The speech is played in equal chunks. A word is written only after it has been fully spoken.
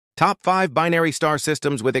Top 5 binary star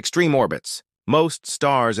systems with extreme orbits. Most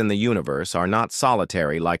stars in the universe are not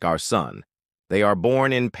solitary like our Sun. They are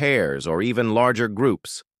born in pairs or even larger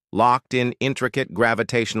groups, locked in intricate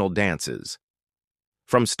gravitational dances.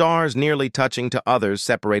 From stars nearly touching to others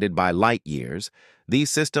separated by light years,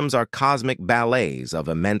 these systems are cosmic ballets of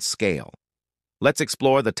immense scale. Let's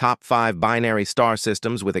explore the top 5 binary star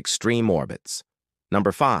systems with extreme orbits.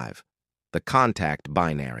 Number 5. The contact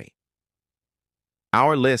binary.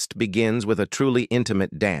 Our list begins with a truly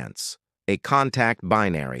intimate dance, a contact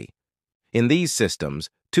binary. In these systems,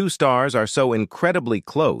 two stars are so incredibly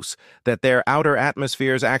close that their outer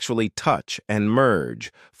atmospheres actually touch and merge,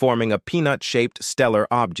 forming a peanut-shaped stellar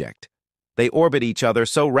object. They orbit each other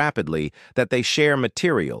so rapidly that they share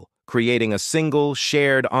material, creating a single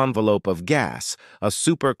shared envelope of gas, a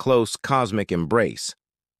super-close cosmic embrace.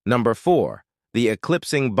 Number 4. The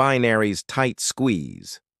eclipsing binary's tight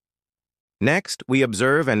squeeze. Next, we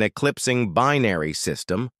observe an eclipsing binary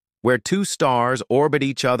system where two stars orbit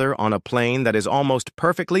each other on a plane that is almost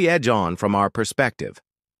perfectly edge-on from our perspective.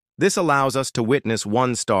 This allows us to witness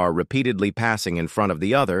one star repeatedly passing in front of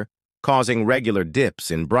the other, causing regular dips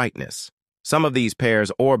in brightness. Some of these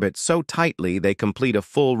pairs orbit so tightly they complete a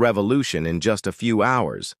full revolution in just a few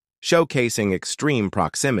hours, showcasing extreme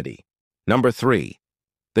proximity. Number 3.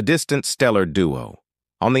 The distant stellar duo.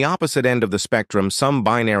 On the opposite end of the spectrum, some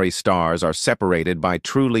binary stars are separated by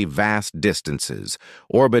truly vast distances,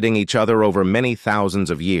 orbiting each other over many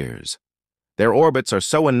thousands of years. Their orbits are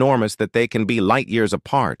so enormous that they can be light years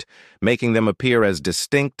apart, making them appear as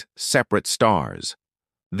distinct, separate stars.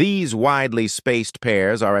 These widely spaced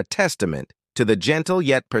pairs are a testament to the gentle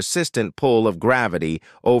yet persistent pull of gravity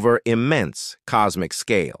over immense cosmic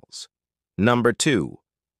scales. Number 2.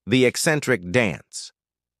 The eccentric dance.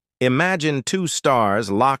 Imagine two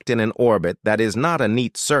stars locked in an orbit that is not a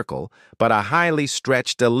neat circle, but a highly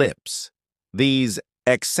stretched ellipse. These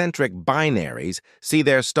eccentric binaries see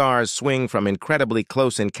their stars swing from incredibly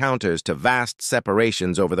close encounters to vast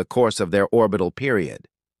separations over the course of their orbital period.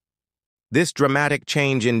 This dramatic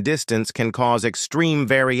change in distance can cause extreme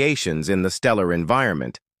variations in the stellar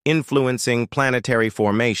environment, influencing planetary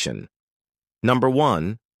formation. Number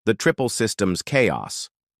 1. The triple system's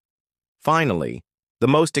chaos. Finally, the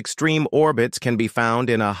most extreme orbits can be found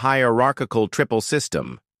in a hierarchical triple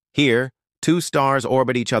system. Here, two stars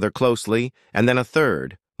orbit each other closely, and then a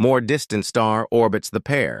third, more distant star orbits the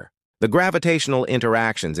pair. The gravitational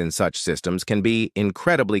interactions in such systems can be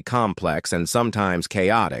incredibly complex and sometimes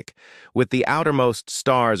chaotic, with the outermost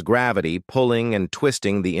star's gravity pulling and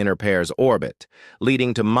twisting the inner pair's orbit,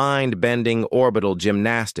 leading to mind-bending orbital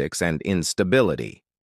gymnastics and instability.